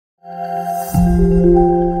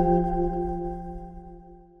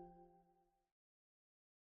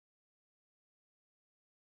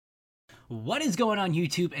What is going on,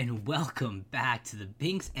 YouTube, and welcome back to the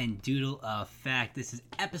Binks and Doodle Effect. This is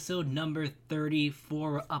episode number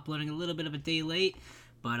 34. We're uploading a little bit of a day late,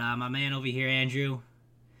 but my man over here, Andrew,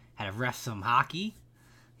 had to ref some hockey.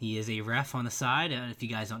 He is a ref on the side, if you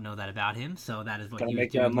guys don't know that about him, so that is what he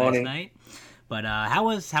was doing last night. But how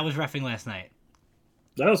was reffing last night?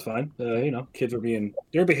 That was fine. Kids were behaving,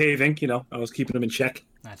 I was keeping them in check.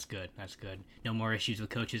 That's good. No more issues with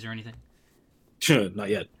coaches or anything? Not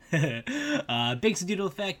yet. Binks and Doodle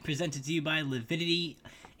Effect presented to you by Lividity.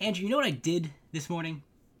 Andrew, you know what I did this morning?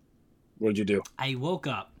 What did you do? I woke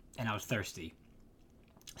up and I was thirsty.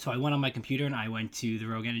 So I went on my computer and I went to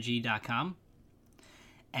theroguenergy.com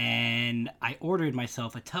and I ordered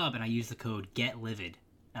myself a tub and I used the code GETLIVID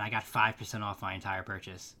and I got 5% off my entire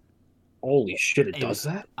purchase. Holy shit, it does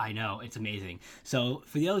that? I know, it's amazing. So,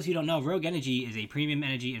 for those who don't know, Rogue Energy is a premium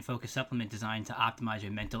energy and focus supplement designed to optimize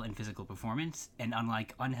your mental and physical performance. And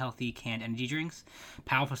unlike unhealthy canned energy drinks,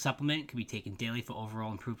 powerful supplement can be taken daily for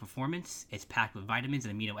overall improved performance. It's packed with vitamins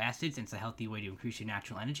and amino acids, and it's a healthy way to increase your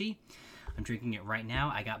natural energy. I'm drinking it right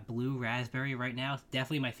now. I got blue raspberry right now. It's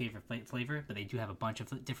definitely my favorite flavor, but they do have a bunch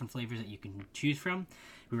of different flavors that you can choose from.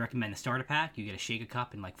 We recommend the starter pack. You get a shaker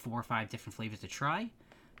cup and like 4 or 5 different flavors to try.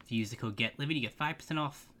 If you use the code GETLIVID, you get 5%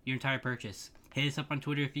 off your entire purchase. Hit us up on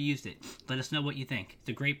Twitter if you used it. Let us know what you think. It's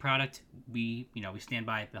a great product. We stand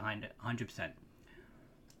behind it 100%.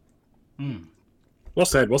 Well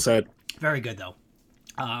said. Very good, though.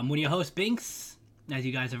 One of your hosts, Binks, as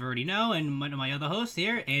you guys have already know, and one of my other hosts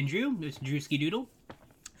here, Andrew. It's Drewski Doodle.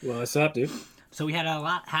 What's up, dude? So we had a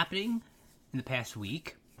lot happening in the past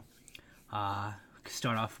week.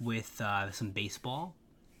 Start off with some baseball.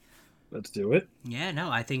 Let's do it. Yeah,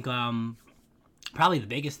 no, I think probably the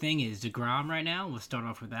biggest thing is DeGrom right now. We'll start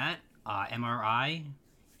off with that. MRI,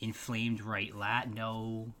 inflamed right lat.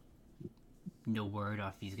 No word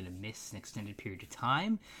if he's going to miss an extended period of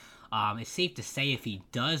time. It's safe to say if he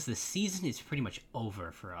does, the season is pretty much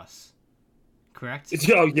over for us. Correct?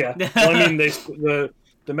 Oh, yeah. Well, I mean,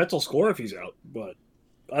 the Mets will score if he's out, but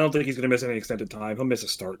I don't think he's going to miss any extended time. He'll miss a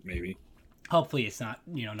start, maybe. Hopefully it's not,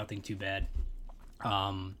 nothing too bad.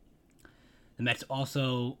 The Mets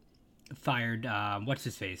also fired, what's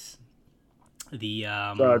his face?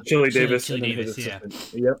 The Chili Davis. Chili Davis, yeah.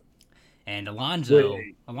 Yep. And Alonso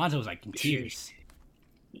was like in tears.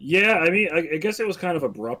 Yeah, I mean, I guess it was kind of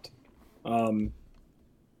abrupt. And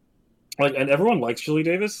everyone likes Chili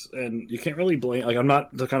Davis, and you can't really blame. I'm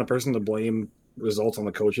not the kind of person to blame results on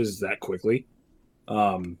the coaches that quickly.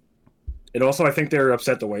 And also, I think they're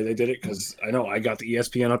upset the way they did it because I know I got the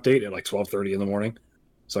ESPN update at like 12:30 in the morning.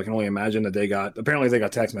 So I can only imagine that they got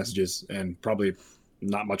text messages and probably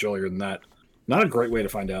not much earlier than that. Not a great way to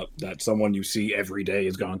find out that someone you see every day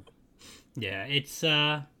is gone. Yeah, it's,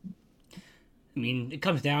 I mean, it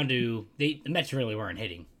comes down to the Mets really weren't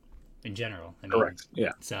hitting in general. Correct,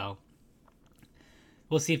 yeah. So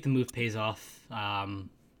we'll see if the move pays off.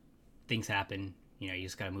 Things happen. You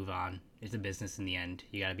just got to move on. It's a business in the end.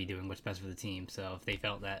 You got to be doing what's best for the team. So if they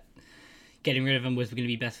felt that getting rid of him was going to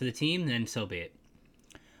be best for the team, then so be it.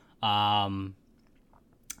 The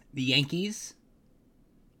Yankees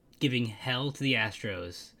giving hell to the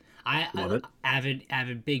Astros. Love it.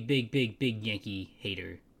 Avid big Yankee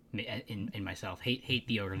hater in myself. Hate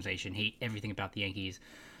the organization. Hate everything about the Yankees.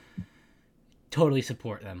 Totally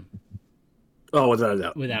support them. Oh, without a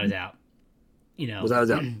doubt. Without a doubt. Without a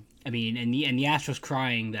doubt. I mean, and the Astros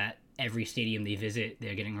crying that every stadium they visit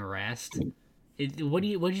they're getting harassed. What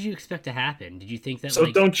did you expect to happen? Did you think that?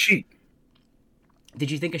 So don't cheat. Did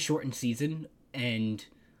you think a shortened season and,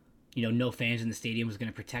 no fans in the stadium was going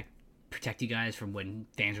to protect you guys from when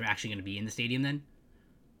fans were actually going to be in the stadium then?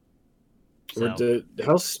 So.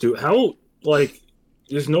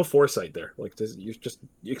 There's no foresight there. You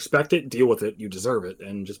expect it, deal with it, you deserve it,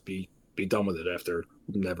 and just be done with it after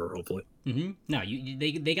never, hopefully. Mm-hmm. No,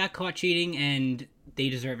 they got caught cheating, and they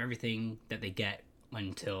deserve everything that they get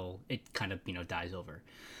until it kind of, dies over.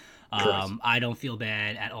 I don't feel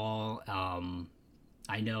bad at all.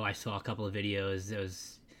 I know I saw a couple of videos. There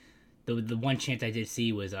was the one chant I did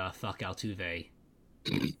see was "fuck Altuve"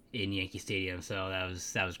 in Yankee Stadium. So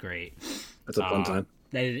that was great. That's a fun time.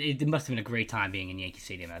 It must have been a great time being in Yankee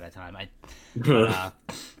Stadium at that time.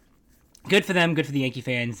 Good for them. Good for the Yankee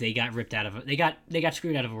fans. They got ripped out of. They got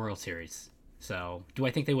screwed out of a World Series. So do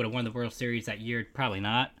I think they would have won the World Series that year? Probably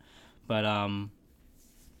not. But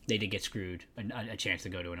they did get screwed. A chance to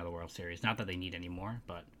go to another World Series. Not that they need any more,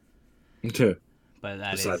 but. Okay. But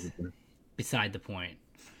that is beside the point.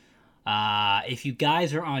 If you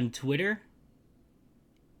guys are on Twitter,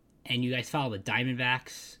 and you guys follow the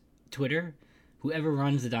Diamondbacks Twitter, whoever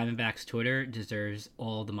runs the Diamondbacks Twitter deserves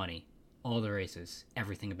all the money, all the races,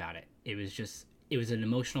 everything about it. It was an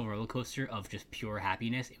emotional roller coaster of just pure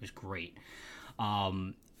happiness. It was great.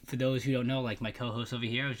 For those who don't know, like my co-host over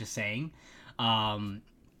here, I was just saying,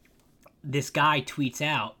 this guy tweets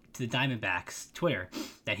out to the Diamondbacks Twitter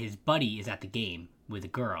that his buddy is at the game with a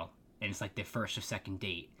girl, and it's like their first or second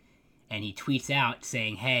date. And he tweets out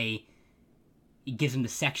saying, hey, he gives them the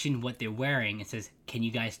section what they're wearing and says, can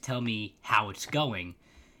you guys tell me how it's going?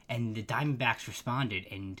 And the Diamondbacks responded,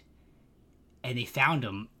 and they found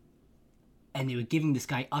him, and they were giving this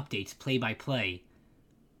guy updates play-by-play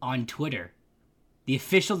on Twitter. The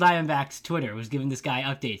official Diamondbacks Twitter was giving this guy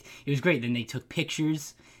updates. It was great. Then they took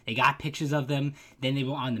pictures. They got pictures of them. Then they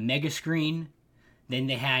were on the mega screen. Then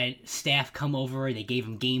they had staff come over. They gave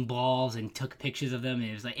them game balls and took pictures of them.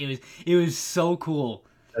 And it was so cool.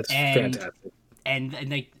 That's fantastic. And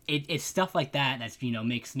like it's stuff like that that's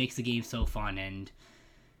makes the game so fun. And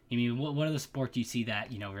I mean, what other sport do you see that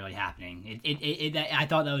really happening? I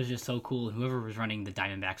thought that was just so cool. And whoever was running the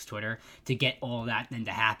Diamondbacks Twitter to get all that then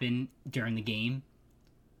to happen during the game,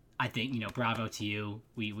 I think bravo to you.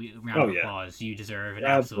 We round of applause. You deserve an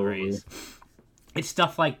absolute raise. It's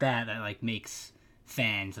stuff like that like makes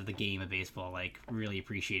fans of the game of baseball like really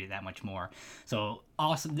appreciate it that much more. So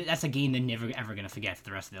awesome. That's a game they're never ever gonna forget for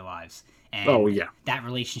the rest of their lives. And that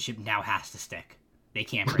relationship now has to stick. They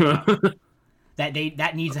can't break up.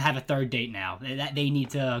 That needs to have a third date now. That they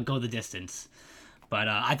need to go the distance. But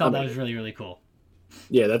I thought that was really, really cool.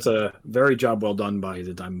 Yeah, that's a very job well done by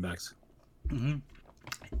the Diamondbacks. Mm-hmm.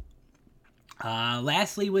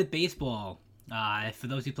 Lastly, with baseball, for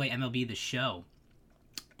those who play MLB The Show,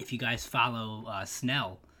 if you guys follow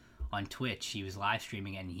Snell on Twitch, he was live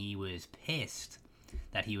streaming and he was pissed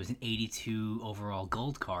that he was an 82 overall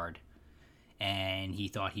gold card, and he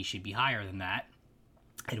thought he should be higher than that.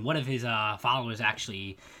 And one of his followers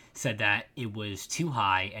actually said that it was too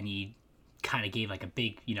high, and he kind of gave like a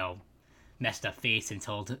big, messed up face and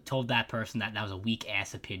told that person that was a weak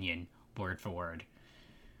ass opinion, word for word.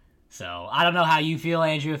 So I don't know how you feel,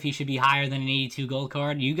 Andrew, if he should be higher than an 82 gold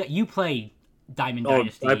card. You play Diamond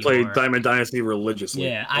Dynasty. I played Diamond Dynasty religiously.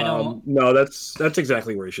 Yeah, I don't. No, that's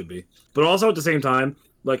exactly where he should be. But also at the same time,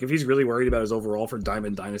 like if he's really worried about his overall for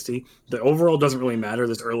Diamond Dynasty, the overall doesn't really matter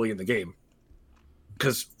this early in the game.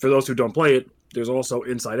 Because for those who don't play it, there's also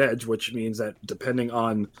Inside Edge, which means that depending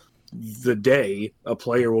on the day, a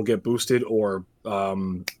player will get boosted or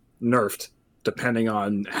nerfed, depending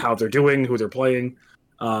on how they're doing, who they're playing.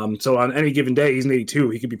 So on any given day, he's an 82.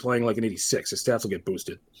 He could be playing like an 86. His stats will get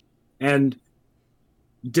boosted. And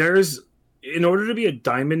in order to be a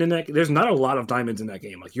diamond in that, there's not a lot of diamonds in that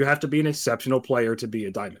game. Like you have to be an exceptional player to be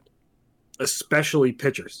a diamond, especially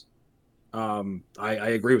pitchers. I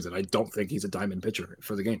agree with it. I don't think he's a diamond pitcher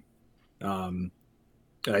for the game.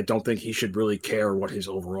 And I don't think he should really care what his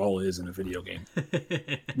overall is in a video game.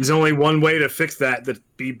 There's only one way to fix that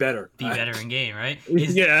be better. Be better in game, right?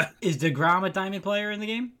 Is DeGrom a diamond player in the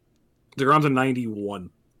game? DeGrom's a 91.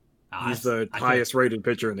 He's the highest rated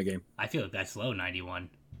pitcher in the game. I feel like that's low, 91.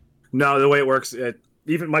 No, the way it works,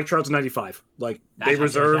 even Mike Trout's 95. Like they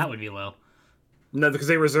reserve that would be low. No, because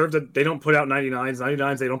they reserve that they don't put out 99s.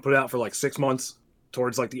 99s they don't put out for like 6 months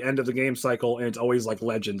towards like the end of the game cycle, and it's always like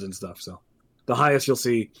legends and stuff. So the highest you'll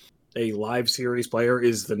see a live series player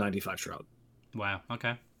is the 95 Trout. Wow.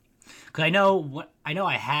 Okay. Because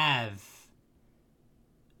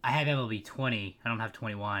I have MLB 20. I don't have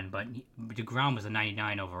 21, but DeGrom was a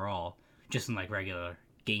 99 overall, just in like regular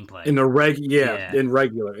gameplay. In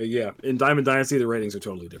regular. In Diamond Dynasty, the ratings are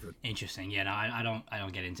totally different. Interesting. Yeah, no, I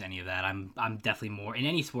don't get into any of that. I'm definitely more in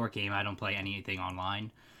any sport game. I don't play anything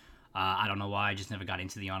online. I don't know why. I just never got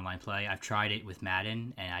into the online play. I've tried it with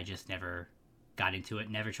Madden, and I just never got into it.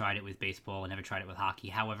 Never tried it with baseball, and never tried it with hockey.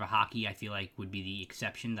 However, hockey I feel like would be the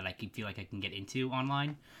exception that I could feel like I can get into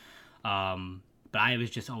online. But I was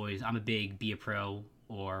just always I'm a big be a pro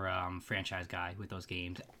or franchise guy with those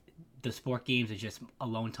games. The sport games is just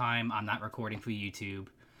alone time. I'm not recording for YouTube.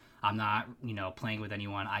 I'm not, playing with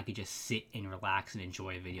anyone. I could just sit and relax and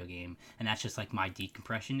enjoy a video game. And that's just like my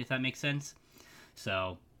decompression, if that makes sense.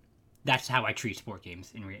 So that's how I treat sport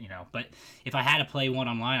games. But if I had to play one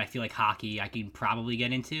online, I feel like hockey I can probably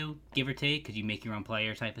get into, give or take, because you make your own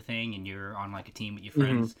player type of thing and you're on like a team with your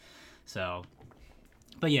friends. Mm-hmm. So,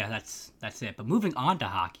 but yeah, that's it. But moving on to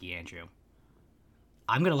hockey, Andrew.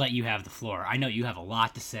 I'm going to let you have the floor. I know you have a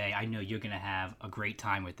lot to say. I know you're going to have a great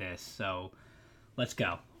time with this. So let's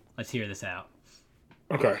go. Let's hear this out.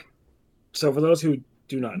 Okay. So for those who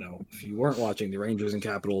do not know, if you weren't watching the Rangers and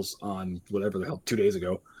Capitals on whatever the hell, 2 days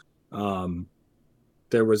ago,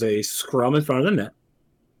 There was a scrum in front of the net.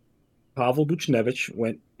 Pavel Buchnevich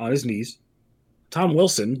went on his knees. Tom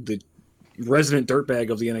Wilson, the resident dirtbag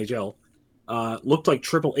of the NHL, looked like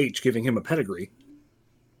Triple H giving him a pedigree,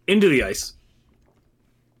 into the ice,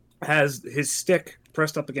 has his stick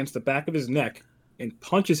pressed up against the back of his neck, and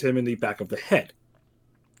punches him in the back of the head.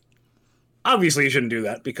 Obviously, you shouldn't do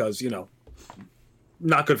that because,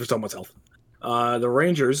 not good for someone's health. The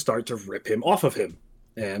Rangers start to rip him off of him,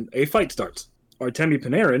 and a fight starts. Artemi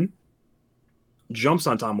Panarin jumps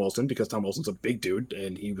on Tom Wilson because Tom Wilson's a big dude,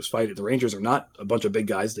 and he was fighting. The Rangers are not a bunch of big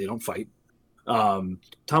guys. They don't fight. Tom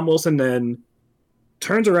Wilson then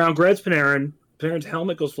turns around, grabs Panarin. Panarin's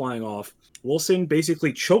helmet goes flying off. Wilson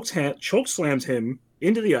basically choke slams him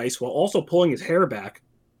into the ice while also pulling his hair back.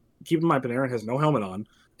 Keep in mind, Panarin has no helmet on,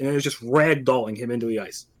 and is just ragdolling him into the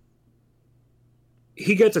ice.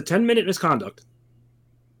 He gets a 10-minute misconduct,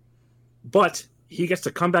 but he gets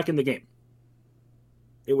to come back in the game.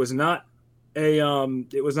 It was not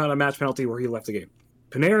a match penalty where he left the game.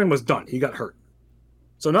 Panarin was done. He got hurt.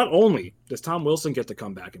 So not only does Tom Wilson get to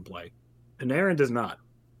come back and play, Panarin does not.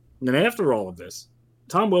 And then after all of this,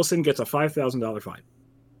 Tom Wilson gets a $5,000 fine.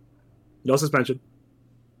 No suspension.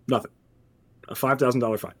 Nothing. A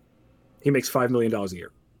 $5,000 fine. He makes $5 million a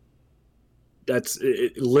year. That's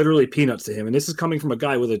literally peanuts to him. And this is coming from a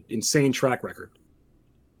guy with an insane track record.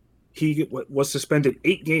 He was suspended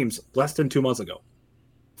 8 games less than 2 months ago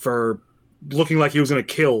for looking like he was going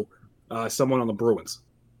to kill someone on the Bruins.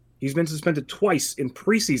 He's been suspended twice in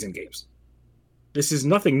preseason games. This is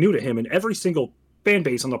nothing new to him, and every single fan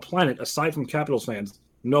base on the planet, aside from Capitals fans,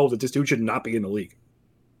 know that this dude should not be in the league.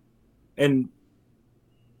 And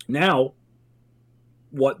now,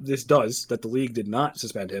 what this does, that the league did not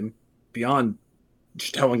suspend him, beyond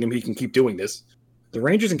just telling him he can keep doing this, the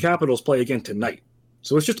Rangers and Capitals play again tonight.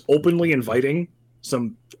 So it's just openly inviting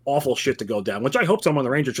some awful shit to go down, which I hope someone on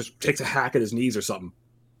the Rangers just takes a hack at his knees or something.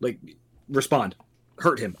 Like, respond.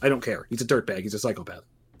 Hurt him. I don't care. He's a dirtbag. He's a psychopath.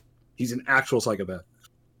 He's an actual psychopath.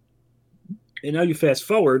 And now you fast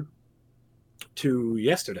forward to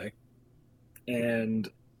yesterday, and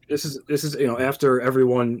this is after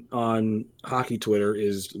everyone on hockey Twitter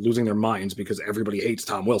is losing their minds because everybody hates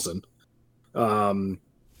Tom Wilson.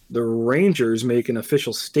 The Rangers make an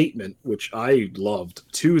official statement, which I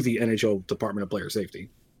loved, to the NHL Department of Player Safety,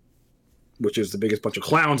 which is the biggest bunch of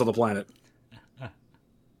clowns on the planet.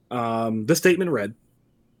 This statement read,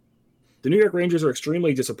 "The New York Rangers are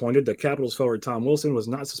extremely disappointed that Capitals forward Tom Wilson was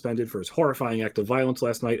not suspended for his horrifying act of violence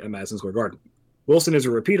last night at Madison Square Garden. Wilson is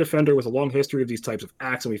a repeat offender with a long history of these types of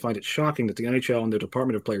acts, and we find it shocking that the NHL and the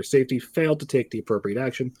Department of Player Safety failed to take the appropriate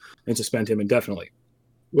action and suspend him indefinitely.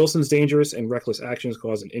 Wilson's dangerous and reckless actions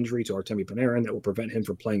caused an injury to Artemi Panarin that will prevent him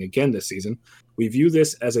from playing again this season. We view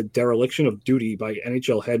this as a dereliction of duty by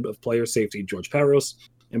NHL head of player safety George Parros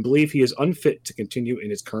and believe he is unfit to continue in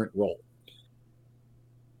his current role."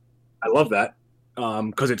 I love that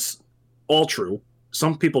because it's all true.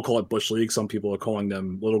 Some people call it Bush League. Some people are calling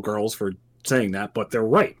them little girls for saying that, but they're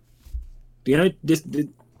right. The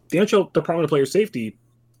NHL Department of Player Safety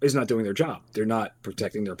is not doing their job. They're not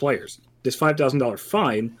protecting their players. This $5,000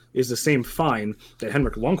 fine is the same fine that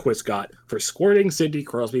Henrik Lundqvist got for squirting Sidney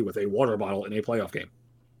Crosby with a water bottle in a playoff game.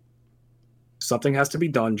 Something has to be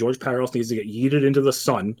done. George Parros needs to get yeeted into the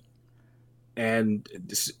sun, and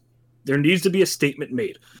there needs to be a statement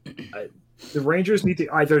made. The Rangers need to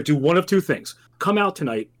either do one of two things. Come out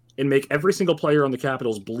tonight and make every single player on the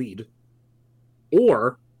Capitals bleed,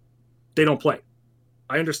 or they don't play.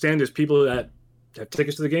 I understand there's people that have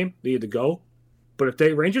tickets to the game, they need to go. But if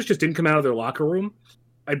the Rangers just didn't come out of their locker room,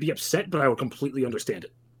 I'd be upset, but I would completely understand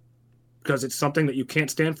it. Because it's something that you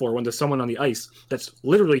can't stand for when there's someone on the ice that's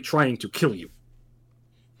literally trying to kill you.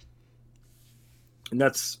 And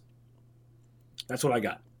that's what I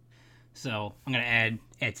got. So I'm going to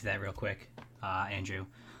add to that real quick, Andrew.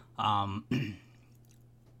 I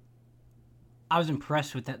was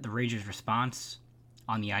impressed with the Rangers' response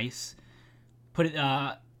on the ice.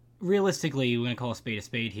 Realistically, we're going to call a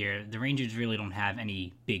spade here. The Rangers really don't have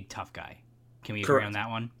any big, tough guy. Can we agree Correct. on that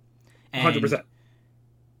one? 100%.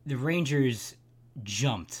 The Rangers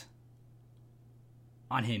jumped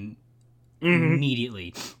on him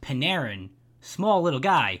immediately. Panarin, small little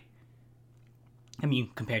guy. I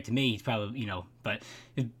mean, compared to me, he's probably, but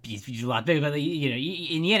he's a lot bigger. But,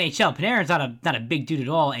 in the NHL, Panarin's not a big dude at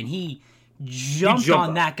all, and he jumped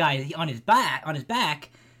on that guy on his back.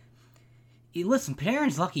 Listen,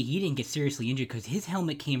 Panarin's lucky he didn't get seriously injured because his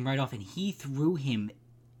helmet came right off and he threw him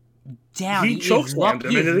down. He chokeslammed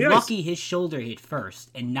him into the ice. Lucky his shoulder hit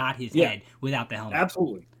first and not his head without the helmet.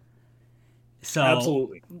 Absolutely. So,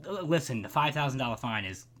 absolutely. Listen, the $5,000 fine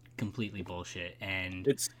is completely bullshit. And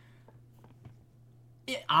It's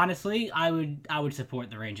honestly, I would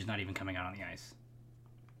support the Rangers not even coming out on the ice.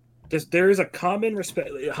 there is a common respect.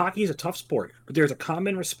 Hockey is a tough sport, but there's a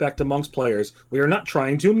common respect amongst players. We are not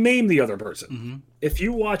trying to maim the other person. Mm-hmm. If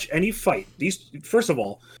you watch any fight, first of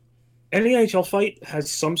all, any NHL fight has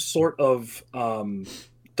some sort of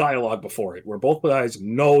dialogue before it, where both guys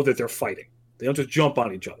know that they're fighting. They don't just jump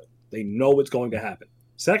on each other. They know what's going to happen.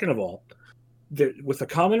 Second of all, with a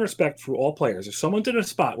common respect for all players, if someone's in a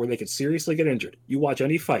spot where they could seriously get injured, you watch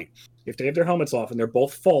any fight, if they have their helmets off and they're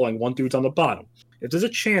both falling, one dude's on the bottom. If there's a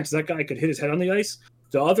chance that guy could hit his head on the ice,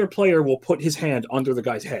 the other player will put his hand under the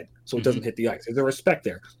guy's head so it doesn't hit the ice. There's a respect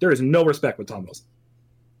there. There is no respect with Tom Wilson.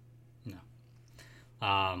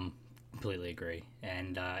 No. Completely agree.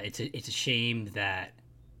 And it's a shame that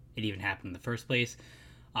it even happened in the first place.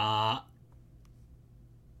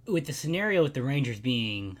 With the scenario with the Rangers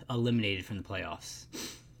being eliminated from the playoffs,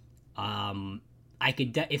 I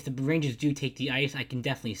could if the Rangers do take the ice, I can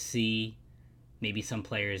definitely see maybe some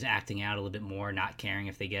players acting out a little bit more, not caring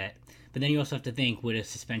if they get. But then you also have to think, would a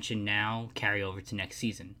suspension now carry over to next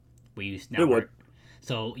season? It would.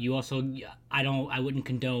 So you also, I wouldn't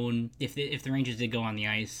condone if the Rangers did go on the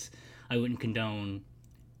ice. I wouldn't condone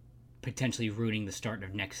potentially ruining the start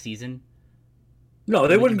of next season. No,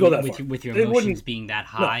 they wouldn't go that far. With your emotions being that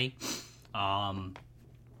high. No.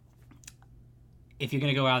 If you're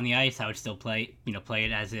gonna go out on the ice, I would still play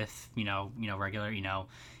it as if regular.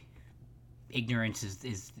 Ignorance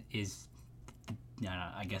is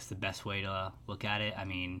I guess the best way to look at it. I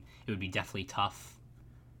mean, it would be definitely tough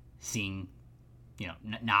seeing,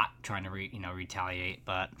 not trying to retaliate,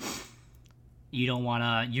 but you don't want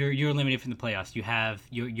to. You're eliminated from the playoffs.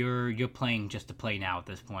 You're playing just to play now at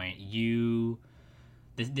this point.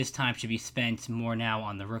 This time should be spent more now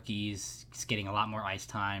on the rookies, just getting a lot more ice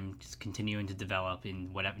time, just continuing to develop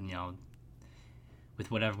in whatever,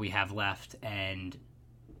 with whatever we have left, and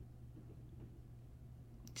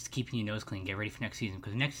just keeping your nose clean. Get ready for next season,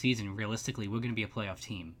 because next season, realistically, we're going to be a playoff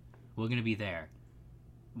team. We're going to be there.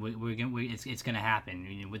 It's going to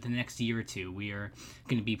happen. Within the next year or two, we are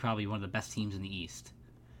going to be probably one of the best teams in the East.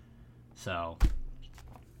 So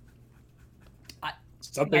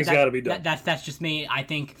something's got to be done. That's just me. I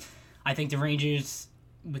think the Rangers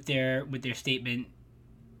with their statement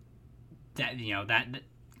that that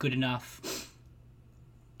good enough.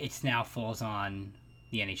 It now falls on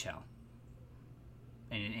the NHL,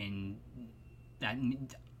 and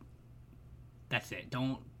that's it.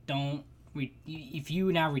 If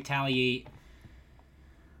you now retaliate,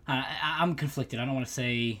 I'm conflicted. I don't want to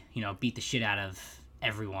say beat the shit out of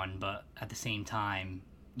everyone, but at the same time,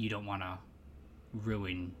 you don't want to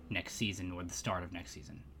ruin next season or the start of next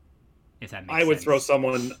season. If that makes sense. I would throw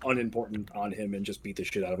someone unimportant on him and just beat the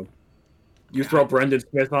shit out of him. You throw Brendan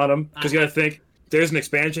Smith on him, because you got to think there's an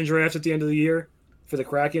expansion draft at the end of the year for the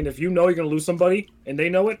Kraken. If you know you're going to lose somebody and they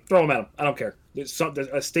know it, throw him at him. I don't care.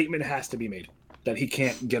 A statement has to be made that he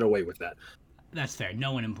can't get away with that. That's fair.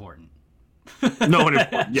 No one important. No one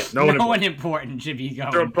important. Yeah, no one important should be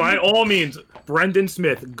going. So by all means, Brendan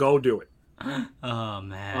Smith, go do it. Oh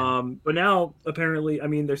man. But now apparently,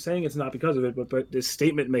 they're saying it's not because of it, but this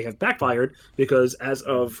statement may have backfired because as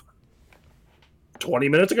of 20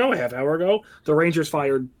 minutes ago, a half hour ago, the Rangers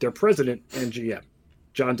fired their president and GM,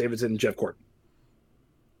 John Davidson and Jeff Gorton.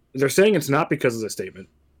 They're saying it's not because of the statement.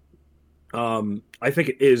 I think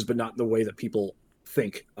it is, but not the way that people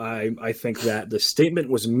think. I think that the statement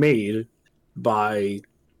was made by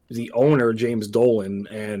the owner, James Dolan,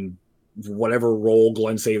 and whatever role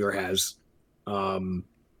Glenn Sather has.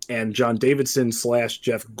 And John Davidson /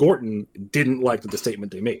 Jeff Gorton didn't like the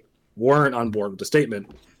statement they made, weren't on board with the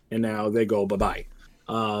statement, and now they go bye-bye.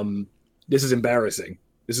 This is embarrassing.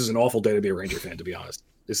 This is an awful day to be a Ranger fan, to be honest.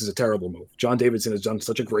 This is a terrible move. John Davidson has done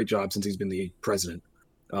such a great job since he's been the president.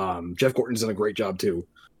 Jeff Gorton's done a great job, too.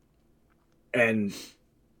 And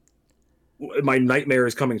my nightmare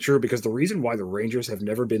is coming true because the reason why the Rangers have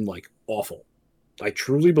never been, awful, I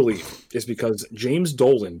truly believe, is because James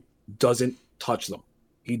Dolan doesn't touch them.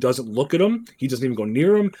 He doesn't look at them. He doesn't even go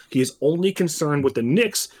near them. He is only concerned with the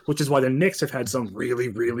Knicks, which is why the Knicks have had some really,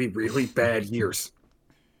 really, really bad years.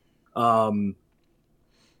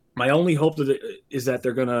 My only hope is that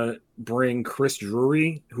they're going to bring Chris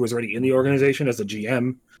Drury, who is already in the organization, as a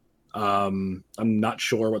GM. I'm not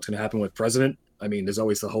sure what's going to happen with president. There's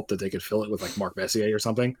always the hope that they could fill it with Mark Messier or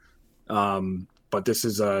something. But this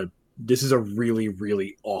is a really,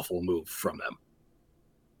 really awful move from them.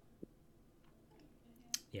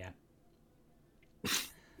 Yeah.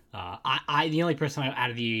 The only person out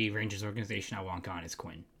of the Rangers organization I want gone is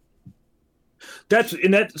Quinn.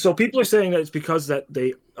 So people are saying that it's because that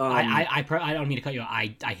they. I don't mean to cut you off.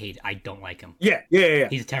 I don't like him. Yeah.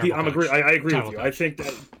 He's a terrible coach. I agree Terrible with you. coach. I think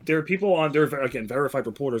that there are people on there, again, verified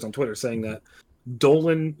reporters on Twitter saying that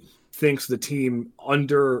Dolan thinks the team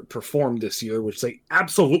underperformed this year, which they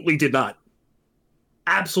absolutely did not.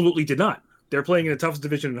 Absolutely did not. They're playing in the toughest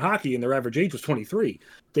division in hockey, and their average age was 23.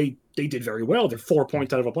 They did very well. They're 4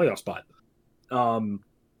 points out of a playoff spot.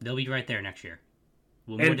 They'll be right there next year.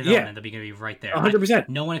 More And, development, they'll be going to be right there. 100%.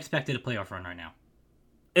 No one expected a playoff run right now.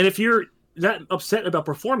 And if you're that upset about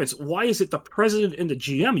performance, why is it the president and the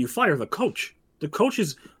GM? You fire the coach. The coach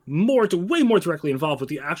is way more directly involved with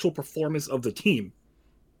the actual performance of the team.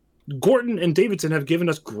 Gordon and Davidson have given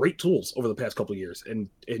us great tools over the past couple of years, and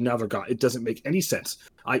now they're gone. It doesn't make any sense.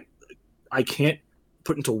 I can't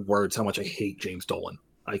put into words how much I hate James Dolan.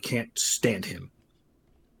 I can't stand him.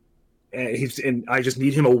 And I just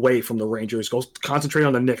need him away from the Rangers. Go concentrate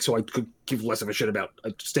on the Knicks, so I could give less of a shit about.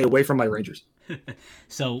 Stay away from my Rangers.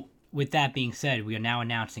 So, with that being said, we are now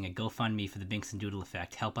announcing a GoFundMe for the Binks and Doodle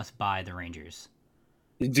Effect. Help us buy the Rangers.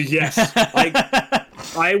 Yes,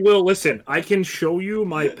 I will. Listen, I can show you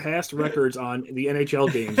my past records on the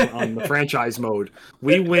NHL games on the franchise mode.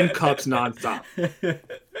 We win cups nonstop.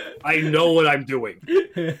 I know what I'm doing.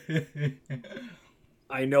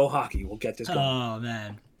 I know hockey. We'll get this going. Oh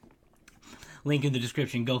man. Link in the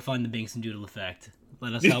description. Go fund the Binks and Doodle Effect.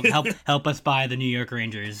 Let us help us buy the New York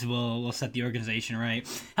Rangers. We'll set the organization right.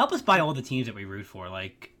 Help us buy all the teams that we root for.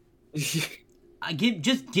 Like,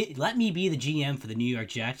 let me be the GM for the New York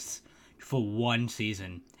Jets for one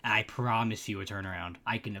season, and I promise you a turnaround.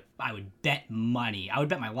 I would bet money. I would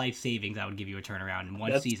bet my life savings. I would give you a turnaround in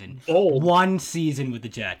one season. Bold. One season with the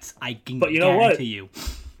Jets. I can but you know guarantee you.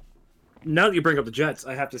 Now that you bring up the Jets,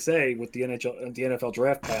 I have to say, with the NFL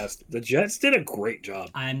draft passed, the Jets did a great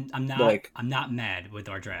job. I'm not mad with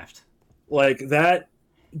our draft. Like that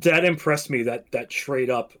impressed me. That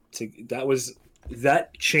trade up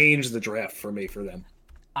that changed the draft for them.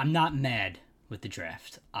 I'm not mad with the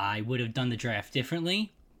draft. I would have done the draft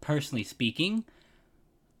differently, personally speaking.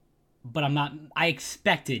 But I'm not. I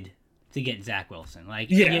expected to get Zach Wilson.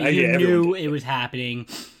 Like you knew it was happening.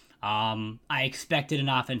 I expected an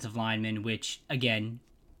offensive lineman, which, again,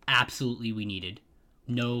 absolutely we needed.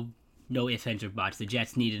 No ifs, ands, or buts. The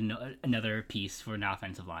Jets needed another piece for an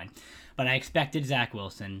offensive line. But I expected Zach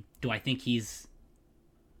Wilson. Do I think he's...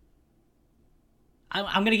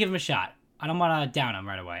 I'm going to give him a shot. I don't want to down him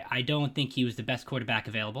right away. I don't think he was the best quarterback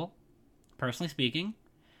available, personally speaking.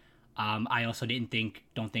 I also don't think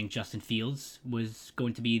Justin Fields was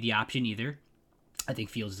going to be the option either. I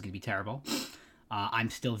think Fields is going to be terrible. I'm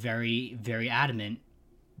still very, very adamant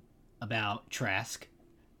about Trask,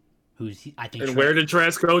 I think. And where did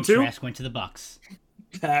Trask go to? Trask went to the Bucks.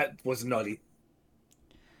 That was nutty.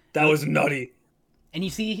 That was nutty. And you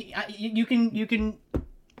see, you can.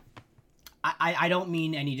 I don't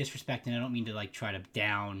mean any disrespect, and I don't mean to try to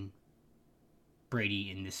down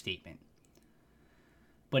Brady in this statement.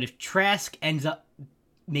 But if Trask ends up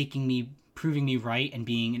proving me right and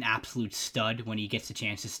being an absolute stud when he gets a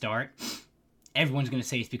chance to start, everyone's going to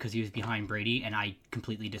say it's because he was behind Brady, and I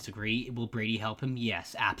completely disagree. Will Brady help him?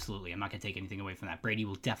 Yes, absolutely. I'm not going to take anything away from that. Brady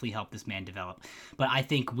will definitely help this man develop. But I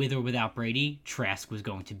think with or without Brady, Trask was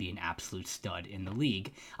going to be an absolute stud in the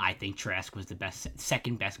league. I think Trask was the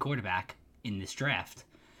second best quarterback in this draft,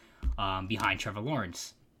 behind Trevor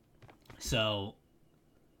Lawrence. So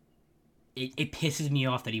it pisses me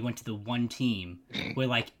off that he went to the one team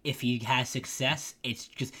where, if he has success, it's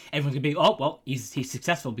just everyone's gonna be, oh well, he's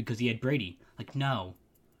successful because he had Brady. No,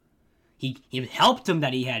 he helped him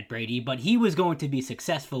that he had Brady, but he was going to be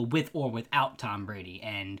successful with or without Tom Brady.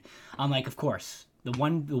 And I'm like, of course, the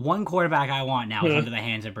one quarterback I want now is under the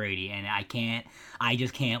hands of Brady, and I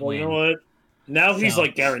just can't win. You know what? Now he's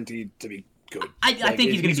guaranteed to be good. I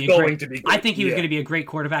think he's going to be good. I think he was going to be a great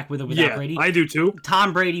quarterback with or without Brady. I do too.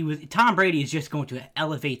 Tom Brady is just going to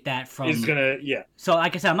elevate that from. He's gonna So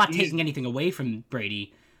like I said, I'm not taking anything away from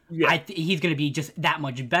Brady. Yeah. He's going to be just that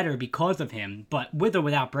much better because of him. But with or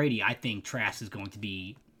without Brady, I think Trask is going to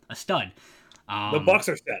be a stud. The Bucs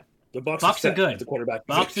are set. The Bucs are good. The quarterback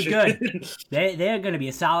Bucs are good. They're going to be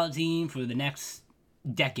a solid team for the next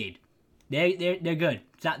decade. They're good.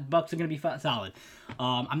 Bucs are going to be solid.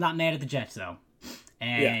 I'm not mad at the Jets though,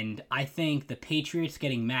 and I think the Patriots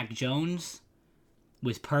getting Mac Jones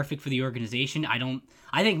was perfect for the organization.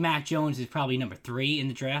 I think Mac Jones is probably number 3 in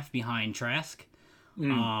the draft behind Trask.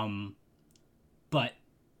 But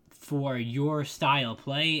for your style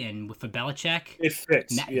play and for Belichick, it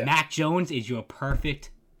fits. Mac Jones is your perfect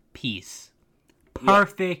piece.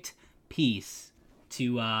 Perfect piece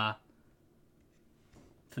to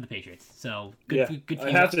for the Patriots. So good. Yeah, Good for I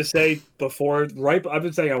you. have to say I've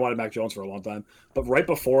been saying I wanted Mac Jones for a long time, but right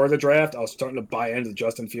before the draft, I was starting to buy into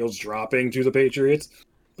Justin Fields dropping to the Patriots.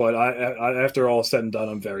 But after all said and done,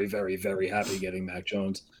 I'm very, very, very happy getting Mac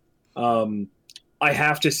Jones. I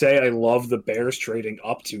have to say I love the Bears trading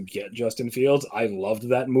up to get Justin Fields. I loved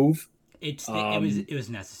that move. It was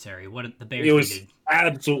necessary. What the Bears It was needed.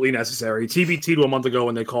 absolutely necessary. TBT to a month ago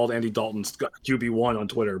when they called Andy Dalton QB1 on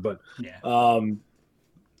Twitter, but Yeah.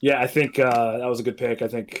 yeah, I think that was a good pick. I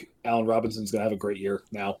think Allen Robinson's gonna have a great year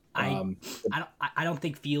now. I don't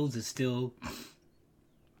think Fields is still.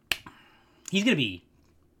 He's gonna be.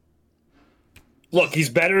 Look, he's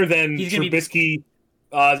better than Trubisky,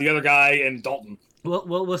 the other guy, and Dalton.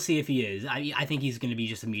 We'll see if he is. I think he's going to be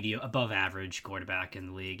just a above average quarterback in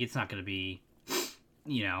the league. It's not going to be,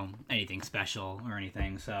 anything special or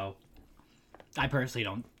anything. So, I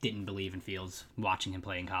personally didn't believe in Fields watching him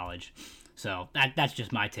play in college. So that's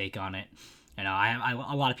just my take on it.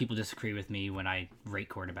 A lot of people disagree with me when I rate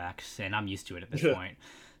quarterbacks, and I'm used to it at this point.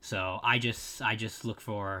 So I just look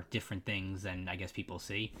for different things than I guess people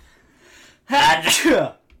see.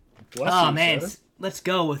 Oh man, let's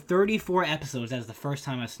go with 34 episodes. That's the first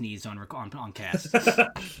time I sneezed on cast.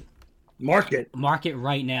 Mark it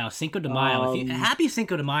right now. Cinco de Mayo. Happy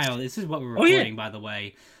Cinco de Mayo. This is what we're recording, by the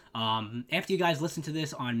way. After you guys listen to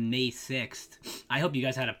this on May 6th, I hope you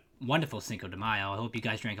guys had a wonderful Cinco de Mayo. I hope you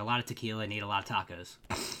guys drank a lot of tequila and ate a lot of tacos,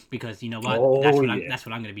 because you know what? That's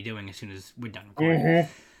what I'm going to be doing as soon as we're done recording.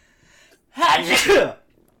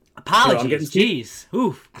 Apologies. Jeez.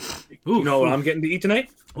 Oof. You know what I'm getting to eat tonight?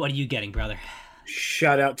 What are you getting, brother?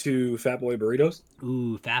 Shout out to Fat Boy Burritos.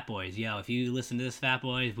 Ooh, Fat Boys. Yo, if you listen to this, Fat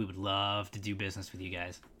Boys, we would love to do business with you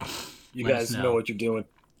guys. You guys know what you're doing.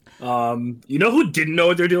 You know who didn't know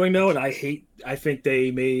what they're doing, though? And I think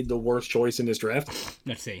they made the worst choice in this draft.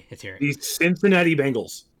 Let's see. Let's hear it. The Cincinnati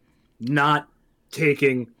Bengals not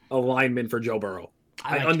taking a lineman for Joe Burrow.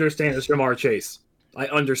 I understand it's Jamar Chase. I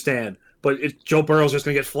understand. But Joe Burrow's just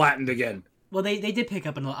going to get flattened again. Well, they did pick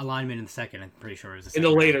up an alignment in the second. I'm pretty sure it was the second.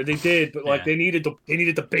 In the later, they did, but they needed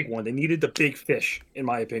the big one. They needed the big fish, in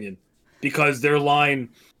my opinion, because their line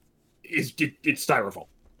it's styrofoam.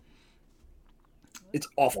 It's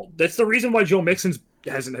awful. That's the reason why Joe Mixon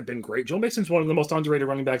hasn't been great. Joe Mixon's one of the most underrated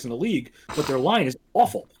running backs in the league, but their line is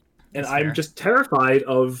awful, and I'm just terrified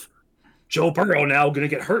of Joe Burrow now going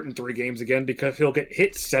to get hurt in 3 games again because he'll get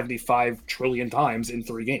hit 75 trillion times in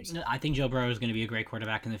 3 games. I think Joe Burrow is going to be a great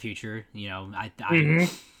quarterback in the future. And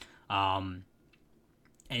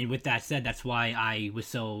with that said, that's why I was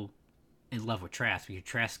so in love with Trask, because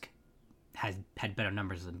Trask had better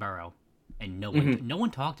numbers than Burrow, and no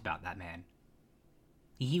one talked about that man.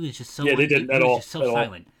 He was just so they didn't at all. Just so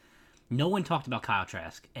silent. No one talked about Kyle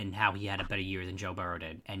Trask and how he had a better year than Joe Burrow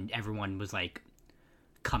did, and everyone was like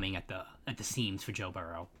coming at the seams for Joe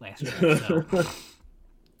Burrow last year.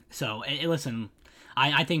 So listen,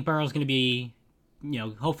 I think Burrow's going to be,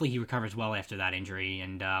 hopefully he recovers well after that injury,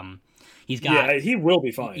 and he will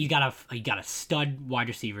be fine. He got a stud wide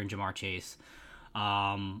receiver in Jamar Chase.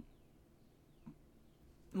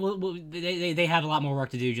 Well, they have a lot more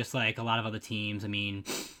work to do, just like a lot of other teams. I mean,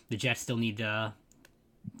 the Jets still need to.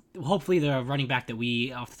 Hopefully, the running back that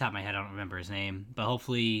off the top of my head, I don't remember his name, but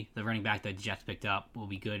hopefully the running back that the Jets picked up will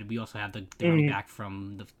be good. We also have the running back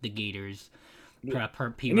from the Gators, Pete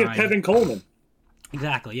Ryan. And you have Kevin Coleman.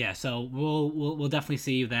 Exactly, yeah. So we'll definitely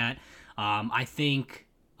see that. I think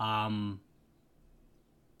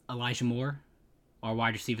Elijah Moore, our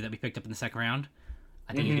wide receiver that we picked up in the second round,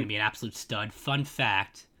 I think he's going to be an absolute stud. Fun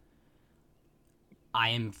fact, I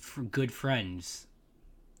am good friends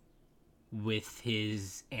with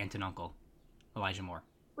his aunt and uncle, Elijah Moore.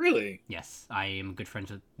 Really? Yes, I am good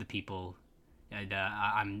friends with the people. And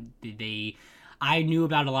I knew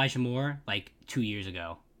about Elijah Moore like 2 years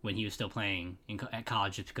ago when he was still playing at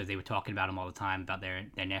college, just because they were talking about him all the time, about their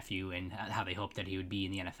nephew and how they hoped that he would be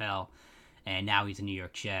in the NFL. And now he's a New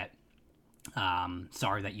York Jet.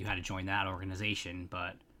 Sorry that you had to join that organization,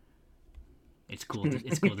 but it's cool.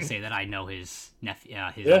 It's cool to say that I know his nephew,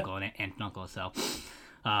 uncle and aunt and uncle. So,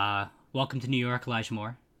 welcome to New York, Elijah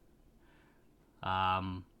Moore.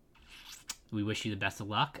 We wish you the best of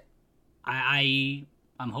luck. I'm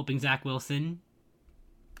hoping Zach Wilson.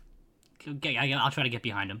 Okay, I'll try to get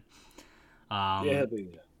behind him.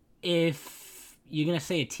 If you're gonna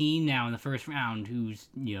say a team now in the first round who's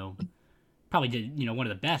probably did one of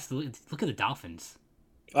the best, look at the Dolphins.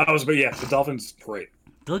 The Dolphins great.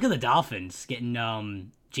 Look at the Dolphins getting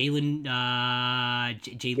Jalen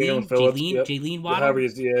Waddle,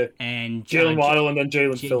 and Jalen Waddle, and then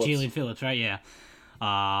Jalen Phillips. Jalen Phillips, right? Yeah.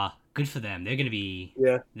 Good for them. They're gonna be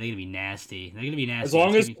nasty. They're gonna be nasty. As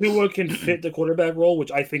long as Tua can fit the quarterback role,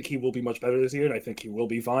 which I think he will be much better this year, and I think he will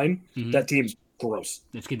be fine. That team's gross.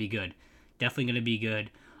 It's gonna be good. Definitely gonna be good.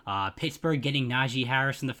 Pittsburgh getting Najee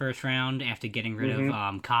Harris in the first round after getting rid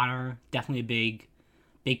of Connor. Definitely a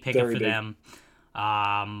big pickup for them.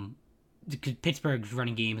 Pittsburgh's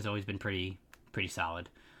running game has always been pretty solid.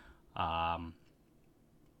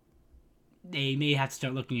 They may have to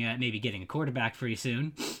start looking at maybe getting a quarterback pretty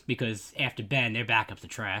soon because after Ben, their backups are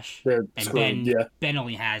trash. They're and screwed, Ben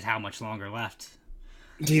only has how much longer left?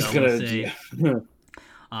 He's so gonna.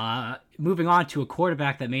 We'll moving on to a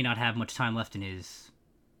quarterback that may not have much time left in his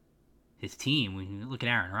team. When you look at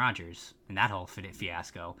Aaron Rodgers and that whole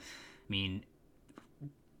fiasco, I mean,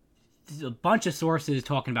 there's a bunch of sources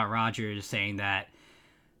talking about Rodgers saying that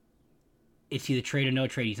it's either trade or no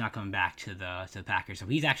trade. He's not coming back to the Packers, so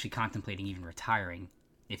he's actually contemplating even retiring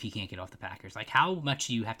if he can't get off the Packers. Like, how much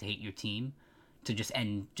do you have to hate your team to just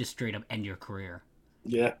straight up end your career?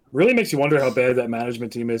 Yeah, really makes you wonder how bad that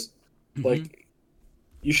management team is. Like,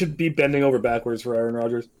 you should be bending over backwards for Aaron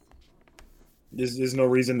Rodgers. There's no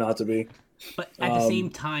reason not to be. But at the same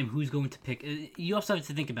time, who's going to pick? You also have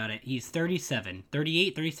to think about it. He's 37,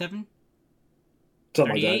 38, 37?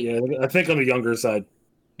 Something 38? Like that, yeah. I think on the younger side.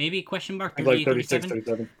 Maybe question mark 38, like 36,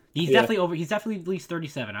 37. He's definitely over. He's definitely at least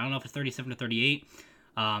 37. I don't know if it's 37 or 38.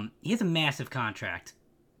 He has a massive contract.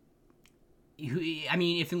 I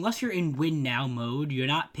mean, unless you're in win now mode, you're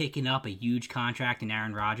not picking up a huge contract in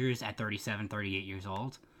Aaron Rodgers at 37, 38 years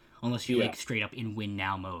old, unless you're like straight up in win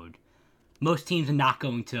now mode. Most teams are not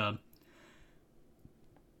going to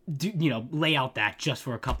lay out that just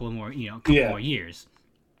for a couple more years.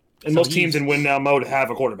 And most teams in win now mode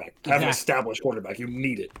have a quarterback, have an established quarterback. You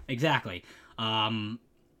need it. Exactly. I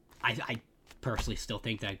personally still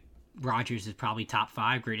think that Rodgers is probably top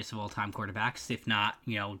 5 greatest of all time quarterbacks, if not,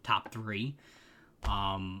 top 3.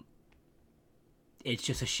 It's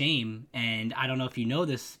just a shame, and I don't know if you know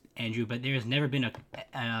this, Andrew, but there's never been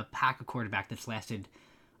a Packer quarterback that's lasted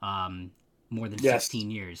more than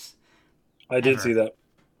 16 years. I did see that.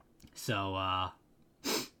 So,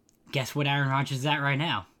 guess what Aaron Rodgers is at right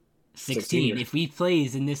now? 16. If he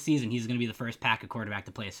plays in this season, he's going to be the first Packer quarterback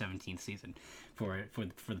to play a 17th season for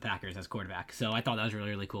the Packers as quarterback. So I thought that was really,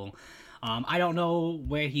 really cool. I don't know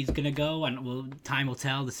where he's going to go, and time will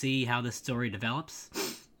tell to see how this story develops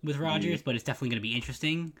with Rodgers, but it's definitely going to be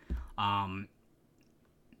interesting.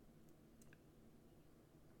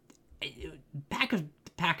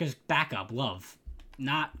 Packers backup, Love,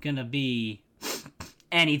 not going to be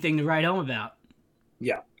anything to write home about.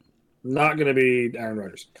 Yeah. Not going to be Aaron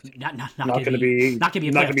Rodgers. Not going to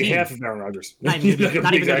be half of Aaron Rodgers. Not even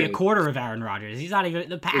going to be a quarter of Aaron Rodgers. He's not even.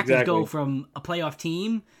 The Packers go from a playoff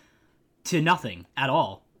team to nothing at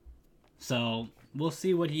all. So we'll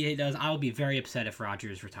see what he does. I'll be very upset if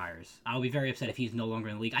Rodgers retires. I'll be very upset if he's no longer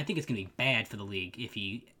in the league. I think it's going to be bad for the league if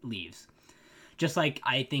he leaves. Just like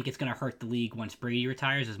I think it's going to hurt the league once Brady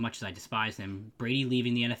retires. As much as I despise him, Brady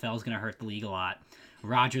leaving the NFL is going to hurt the league a lot.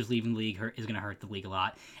 Rodgers leaving the league is going to hurt the league a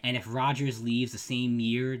lot. And if Rodgers leaves the same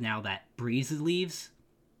year now that Breeze leaves,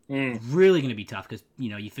 really going to be tough because,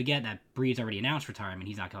 you forget that Breeze already announced retirement.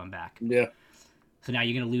 He's not coming back. Yeah. So now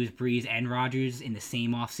you're going to lose Breeze and Rodgers in the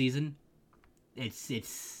same offseason.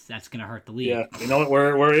 That's going to hurt the league. Yeah.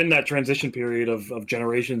 We're in that transition period of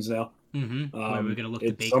generations now. Mm-hmm. Where we're going to look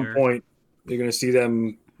at Baker. At some point, you're going to see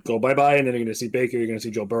them go bye-bye, and then you're going to see Baker, you're going to see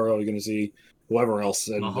Joe Burrow, you're going to see whoever else,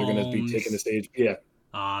 and Mahomes, they're going to be taking the stage. Yeah.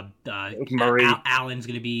 Murray. Allen's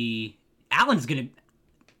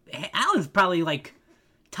probably like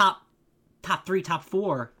top 3, top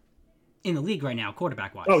 4 in the league right now,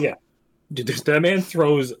 quarterback wise. Oh yeah, dude, that man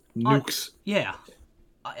throws nukes. Yeah,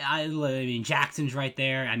 I mean Jackson's right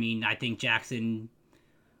there. I mean, I think Jackson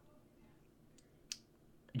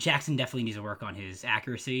definitely needs to work on his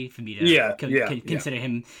accuracy for me to consider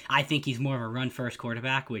him. I think he's more of a run first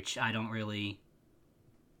quarterback, which I don't really.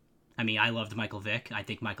 I mean, I loved Michael Vick. I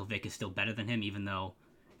think Michael Vick is still better than him, even though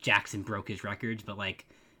Jackson broke his records. But,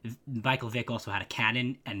 Michael Vick also had a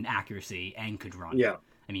cannon and accuracy and could run. Yeah.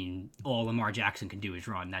 I mean, all Lamar Jackson can do is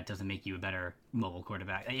run. That doesn't make you a better mobile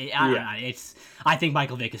quarterback. I think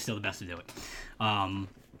Michael Vick is still the best to do it. But,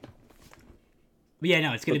 yeah,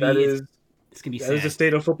 no, it's going to be... It's going to be sad. That is the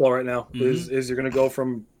state of football right now. Mm-hmm. Is you're going to go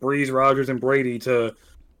from Breeze, Rodgers, and Brady to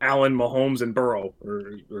Allen, Mahomes, and Burrow,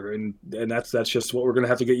 and that's just what we're going to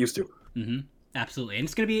have to get used to. Mm-hmm. Absolutely, and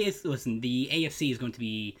it's going to be. Listen, the AFC is going to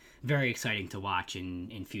be very exciting to watch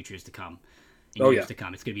in futures to come. Years to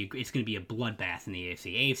come, it's going to be a bloodbath in the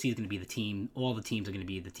AFC. AFC is going to be the team. All the teams are going to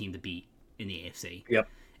be the team to beat in the AFC. Yep.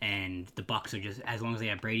 And the Bucks are just, as long as they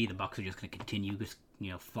have Brady, the Bucks are just going to continue just,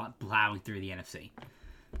 plowing through the NFC.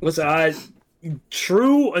 Listen,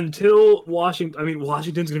 true until Washington. I mean,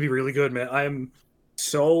 Washington's going to be really good, man. I am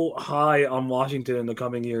so high on Washington in the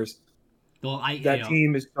coming years. Well, that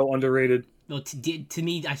team is so underrated. Well, to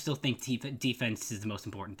me, I still think defense is the most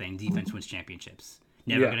important thing. Defense wins championships.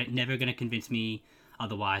 Never gonna convince me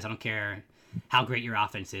otherwise. I don't care how great your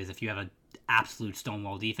offense is. If you have an absolute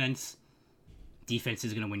stonewall defense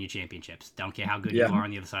is gonna win you championships. Don't care how good you are on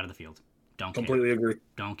the other side of the field. Don't care. Completely agree.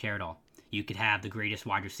 Don't care at all. You could have the greatest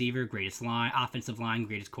wide receiver, greatest offensive line,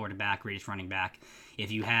 greatest quarterback, greatest running back.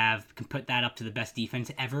 If you can put that up to the best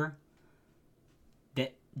defense ever,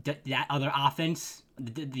 that other offense,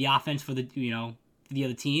 the offense for the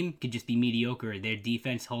other team could just be mediocre. Their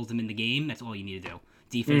defense holds them in the game. That's all you need to do.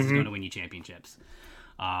 Defense is going to win you championships.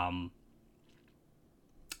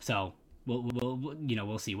 So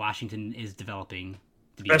we'll see. Washington is developing.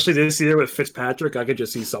 Especially this year with Fitzpatrick, I could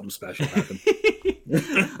just see something special happen.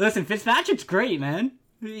 Listen, Fitzpatrick's great, man.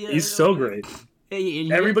 He's so great.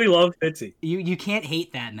 Everybody loves Fitzy. You can't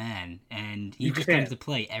hate that man, and he just comes to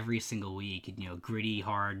play every single week. Gritty,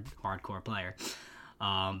 hardcore player.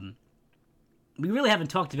 We really haven't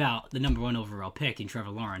talked about the number 1 overall pick in Trevor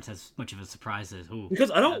Lawrence as much of a surprise as who. Because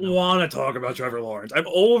I don't want to talk about Trevor Lawrence. I'm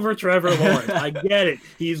over Trevor Lawrence. I get it.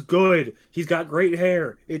 He's good. He's got great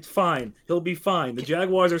hair. It's fine. He'll be fine. The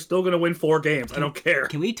Jaguars are still going to win 4 games. I don't care.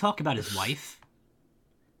 Can we talk about his wife?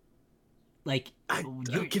 Like, I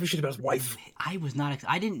don't give a shit about his wife. I was not.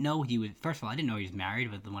 I didn't know he would. First of all, I didn't know he was married.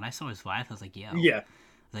 But when I saw his wife, I was like, "Yo." Yeah. I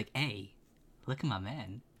was like, "Hey, look at my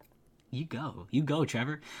man. You go,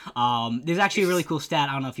 Trevor." There's actually a really cool stat.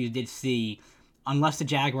 I don't know if you did see. Unless the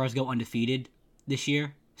Jaguars go undefeated this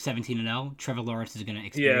year, 17-0, Trevor Lawrence is going to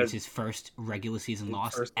experience his first regular season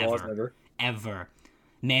loss ever.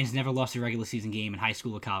 Man's never lost a regular season game in high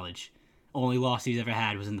school or college. Only loss he's ever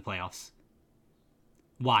had was in the playoffs.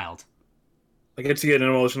 Wild. I can see an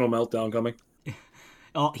emotional meltdown coming.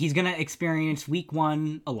 Oh, he's going to experience week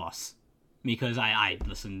 1 a loss. Because I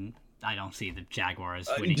don't see the Jaguars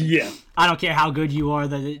winning. I don't care how good you are.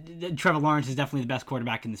 The Trevor Lawrence is definitely the best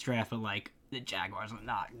quarterback in this draft, but the Jaguars are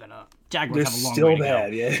not gonna. Jaguars have a long way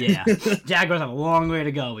to go. Yeah. Jaguars have a long way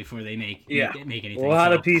to go before they make anything. A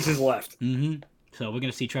lot of pieces left. Mm-hmm. So we're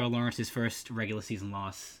gonna see Trevor Lawrence's first regular season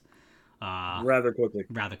loss. Rather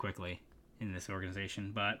quickly in this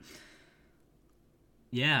organization, but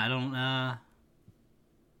yeah,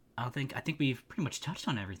 I think we've pretty much touched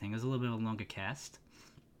on everything. It was a little bit of a longer cast.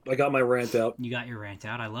 I got my rant out. You got your rant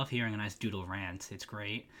out. I love hearing a nice doodle rant. It's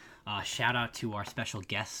great. Shout out to our special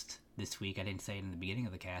guest this week. I didn't say it in the beginning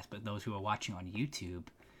of the cast, but those who are watching on YouTube,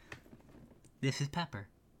 this is Pepper.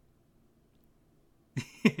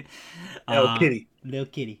 Little kitty. Little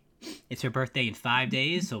kitty. It's her birthday in 5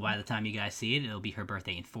 days, so by the time you guys see it, it'll be her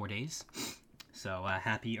birthday in 4 days. So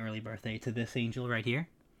happy early birthday to this angel right here.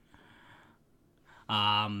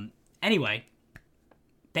 Anyway,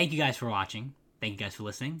 thank you guys for watching. Thank you guys for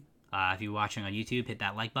listening. If you're watching on YouTube, hit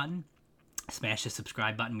that like button. Smash the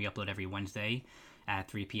subscribe button. We upload every Wednesday at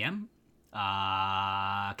 3 p.m.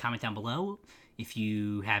 Comment down below if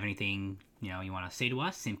you have anything you want to say to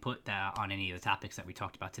us. Input on any of the topics that we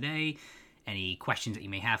talked about today. Any questions that you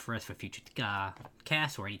may have for us for future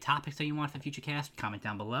casts or any topics that you want for future casts, comment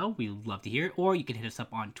down below. We would love to hear it. Or you can hit us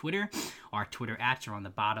up on Twitter. Our Twitter @ are on the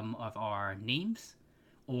bottom of our names.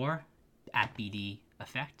 Or at BDE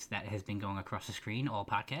Effect. That has been going across the screen, all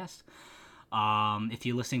podcasts. If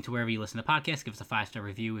you're listening to wherever you listen to podcasts, give us a 5-star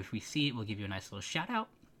review. If we see it, we'll give you a nice little shout out.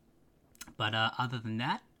 But other than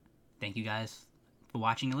that, thank you guys for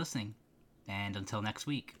watching and listening. And until next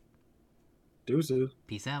week. Deuces.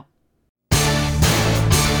 Peace out.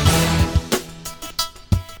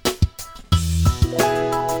 Bye.